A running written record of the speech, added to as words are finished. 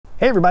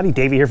Hey everybody,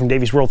 Davey here from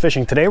Davey's World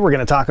Fishing. Today we're going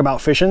to talk about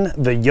fishing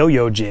the Yo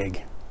Yo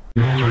Jig.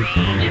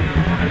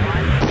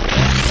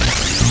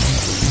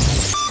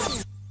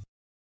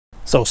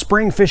 So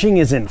spring fishing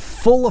is in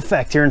full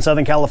effect here in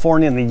Southern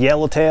California, and the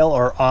Yellowtail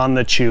are on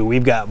the chew.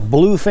 We've got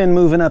bluefin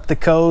moving up the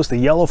coast. The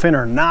yellowfin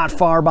are not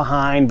far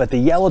behind, but the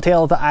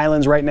Yellowtail at the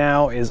islands right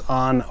now is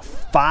on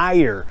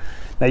fire.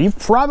 Now you've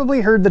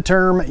probably heard the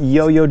term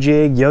yo-yo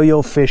jig,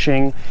 yo-yo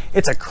fishing.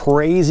 It's a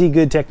crazy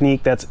good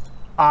technique that's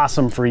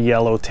awesome for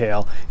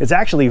yellowtail. It's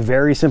actually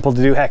very simple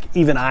to do. Heck,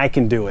 even I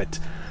can do it.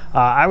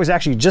 I was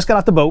actually just got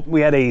off the boat.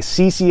 We had a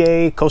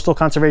CCA, Coastal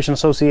Conservation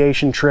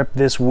Association trip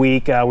this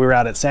week. We were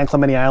out at San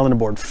Clemente Island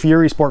aboard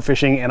Fury Sport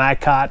Fishing, and I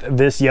caught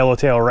this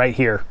yellowtail right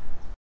here.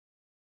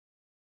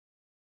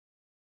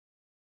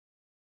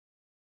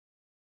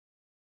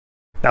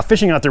 Now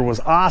fishing out there was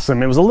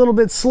awesome. It was a little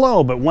bit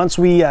slow, but once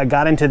we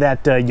got into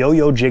that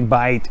yo-yo jig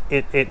bite,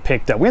 it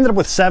picked up. We ended up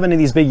with 7 of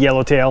these big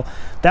yellowtail.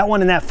 That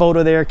one in that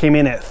photo there came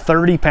in at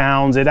 30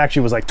 pounds. It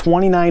actually was like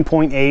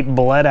 29.8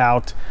 bled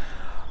out.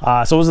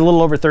 So it was a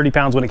little over 30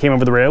 pounds when it came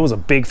over the rail. It was a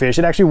big fish.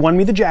 It actually won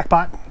me the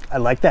jackpot. I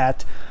like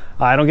that.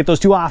 I don't get those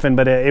too often,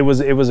 but it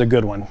was a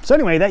good one. So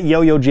anyway, that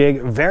yo-yo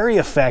jig, very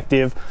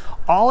effective.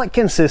 All it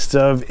consists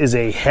of is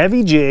a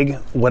heavy jig,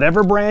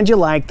 whatever brand you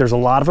like. There's a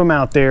lot of them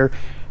out there.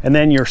 And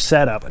then your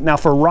setup. Now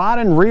for rod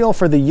and reel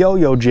for the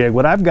yo-yo jig,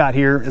 what I've got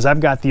here is I've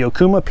got the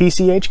Okuma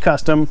PCH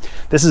Custom.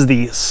 This is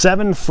the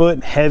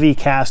 7-foot heavy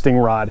casting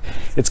rod.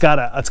 It's got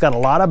a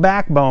lot of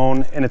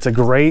backbone, and it's a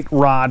great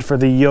rod for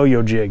the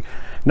yo-yo jig.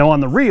 Now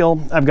on the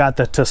reel, I've got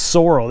the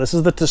Tesoro. This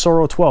is the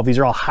Tesoro 12. These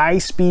are all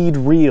high-speed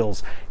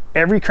reels.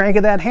 Every crank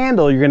of that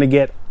handle, you're gonna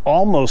get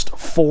almost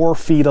 4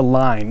 feet of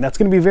line. That's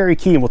gonna be very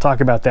key, and we'll talk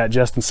about that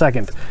just in a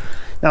second.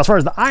 Now, as far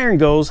as the iron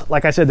goes,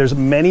 like I said, there's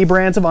many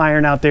brands of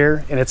iron out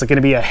there, and it's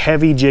gonna be a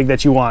heavy jig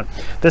that you want.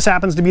 This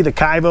happens to be the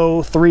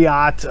Kaivo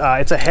 3/0.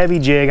 It's a heavy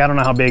jig. I don't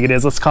know how big it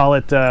is. Let's call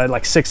it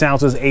like 6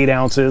 ounces, 8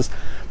 ounces.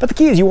 But the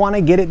key is you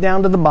wanna get it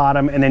down to the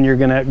bottom, and then you're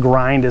gonna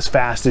grind as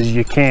fast as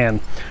you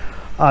can.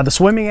 The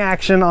swimming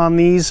action on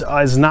these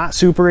is not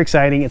super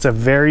exciting. It's a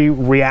very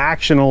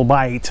reactional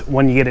bite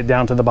when you get it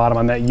down to the bottom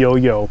on that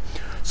yo-yo.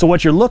 So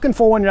what you're looking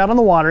for when you're out on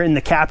the water and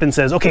the captain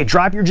says, okay,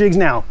 drop your jigs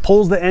now,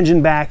 pulls the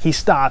engine back, he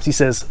stops, he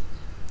says,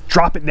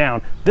 drop it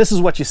down. This is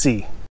what you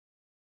see.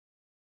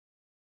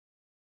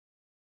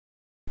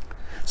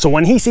 So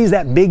when he sees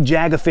that big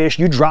jag of fish,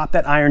 you drop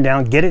that iron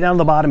down, get it down to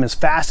the bottom as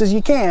fast as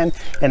you can,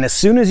 and as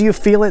soon as you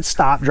feel it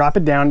stop, drop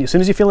it down. As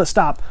soon as you feel it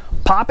stop,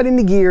 pop it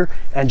into gear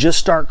and just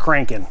start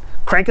cranking.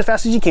 Crank as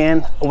fast as you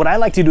can. What I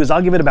like to do is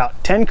I'll give it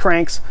about 10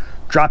 cranks,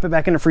 drop it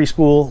back into free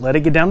spool, let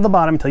it get down to the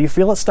bottom until you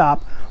feel it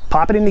stop,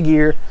 pop it into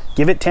gear,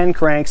 give it 10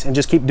 cranks, and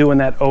just keep doing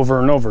that over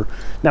and over.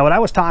 Now, when I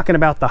was talking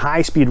about the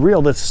high-speed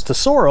reel, this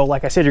Tesoro,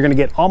 like I said, you're gonna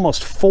get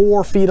almost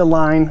 4 feet of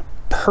line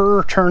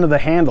per turn of the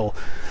handle.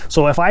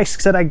 So if I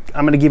said I'm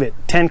gonna give it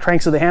 10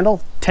 cranks of the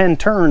handle, 10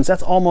 turns,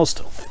 that's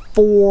almost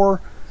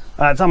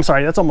that's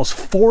almost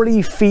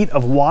 40 feet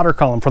of water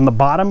column from the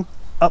bottom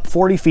up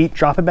 40 feet,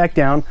 drop it back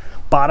down,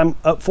 bottom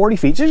up 40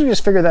 feet. So you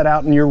just figure that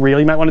out in your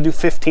reel. You might want to do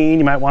 15,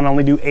 you might want to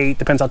only do 8,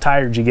 depends how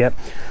tired you get.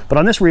 But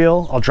on this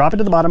reel, I'll drop it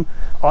to the bottom,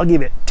 I'll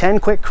give it 10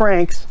 quick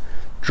cranks,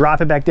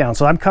 drop it back down.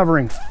 So I'm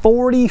covering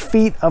 40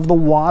 feet of the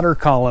water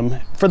column.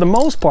 For the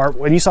most part,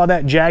 when you saw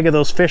that jag of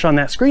those fish on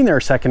that screen there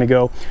a second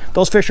ago,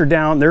 those fish are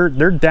down, they're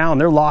down,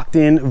 they're locked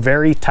in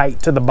very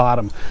tight to the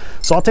bottom.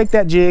 So I'll take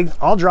that jig,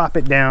 I'll drop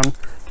it down,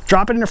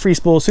 drop it in a free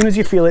spool. As soon as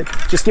you feel it,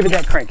 just give it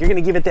that crank. You're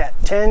gonna give it that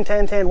 10,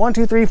 10, 10, 1,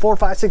 2, 3, 4,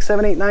 5, 6,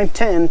 7, 8, 9,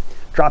 10,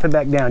 drop it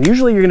back down.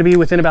 Usually you're gonna be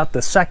within about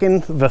the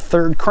second, the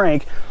third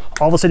crank.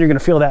 All of a sudden you're gonna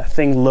feel that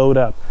thing load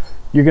up.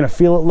 You're gonna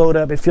feel it load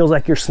up. It feels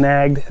like you're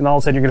snagged, and all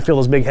of a sudden you're gonna feel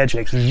those big head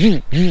shakes.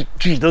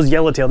 Those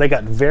yellowtail, they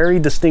got very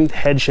distinct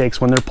head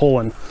shakes when they're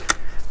pulling.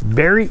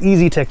 Very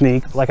easy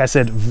technique. Like I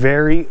said,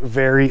 very,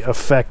 very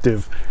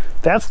effective.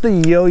 That's the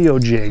yo-yo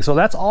jig. So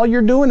that's all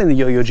you're doing in the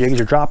yo-yo jig is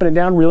you're dropping it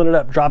down, reeling it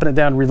up, dropping it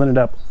down, reeling it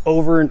up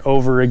over and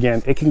over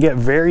again. It can get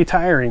very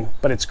tiring,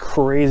 but it's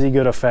crazy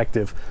good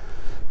effective.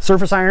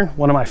 Surface iron,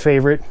 one of my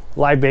favorite.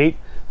 Live bait,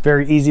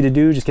 very easy to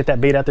do. Just get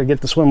that bait out there, get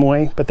the swim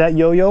away. But that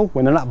yo-yo,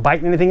 when they're not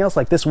biting anything else,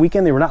 like this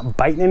weekend, they were not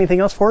biting anything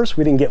else for us.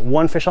 We didn't get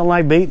one fish on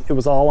live bait. It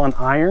was all on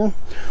iron.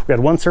 We had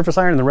one surface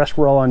iron and the rest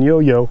were all on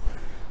yo-yo.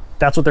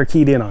 That's what they're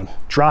keyed in on.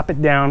 Drop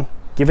it down,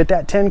 give it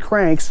that 10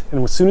 cranks,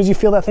 and as soon as you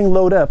feel that thing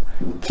load up,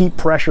 keep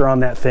pressure on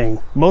that thing.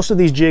 Most of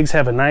these jigs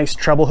have a nice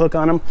treble hook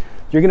on them.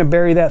 You're gonna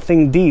bury that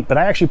thing deep, but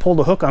I actually pulled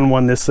a hook on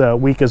one this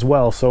week as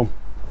well. So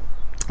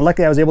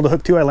luckily I was able to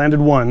hook 2. I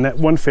landed 1. That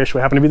one fish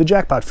happened to be the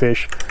jackpot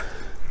fish,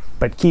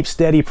 but keep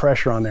steady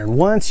pressure on there. And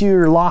once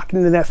you're locked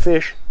into that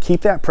fish,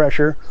 keep that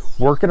pressure,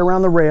 work it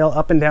around the rail,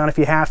 up and down if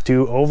you have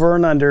to, over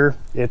and under.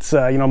 It's,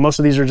 you know, most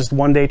of these are just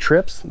one-day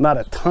trips. Not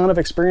a ton of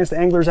experienced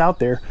anglers out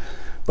there,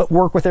 but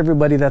work with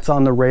everybody that's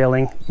on the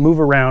railing, move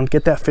around,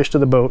 get that fish to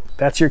the boat.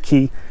 That's your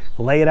key.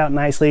 Lay it out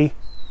nicely,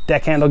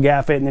 deck handle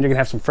gaff it, and then you're gonna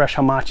have some fresh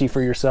hamachi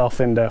for yourself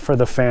and for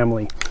the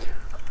family.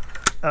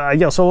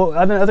 So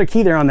another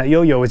key there on that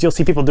yo-yo is you'll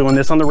see people doing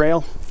this on the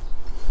rail.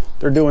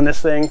 they're doing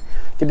this thing,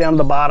 get down to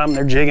the bottom,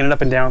 they're jigging it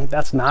up and down.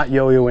 That's not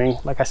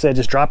yo-yoing. Like I said,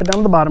 just drop it down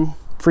to the bottom,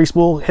 free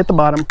spool, hit the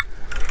bottom,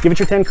 give it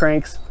your 10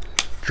 cranks,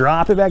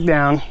 drop it back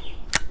down,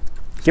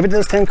 give it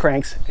those 10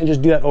 cranks, and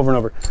just do that over and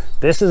over.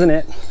 This isn't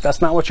it.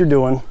 That's not what you're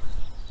doing.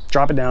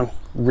 Drop it down,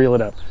 reel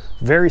it up.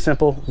 Very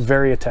simple,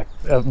 very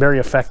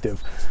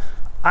effective.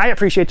 I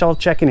appreciate y'all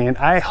checking in.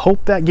 I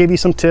hope that gave you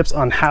some tips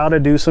on how to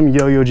do some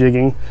yo-yo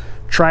jigging.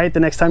 Try it the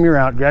next time you're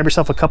out. Grab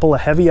yourself a couple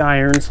of heavy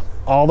irons.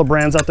 All the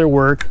brands out there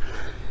work.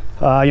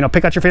 You know,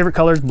 pick out your favorite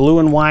colors, blue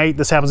and white.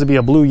 This happens to be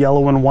a blue,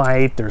 yellow, and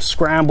white. There's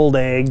scrambled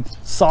egg,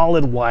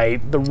 solid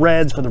white, the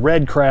reds for the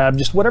red crab,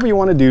 just whatever you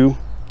want to do,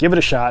 give it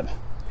a shot.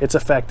 It's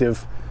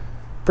effective.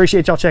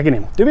 Appreciate y'all checking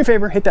in. Do me a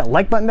favor, hit that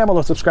like button down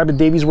below, subscribe to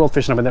Davy's World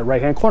Fishing up in that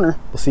right-hand corner.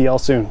 We'll see y'all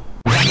soon.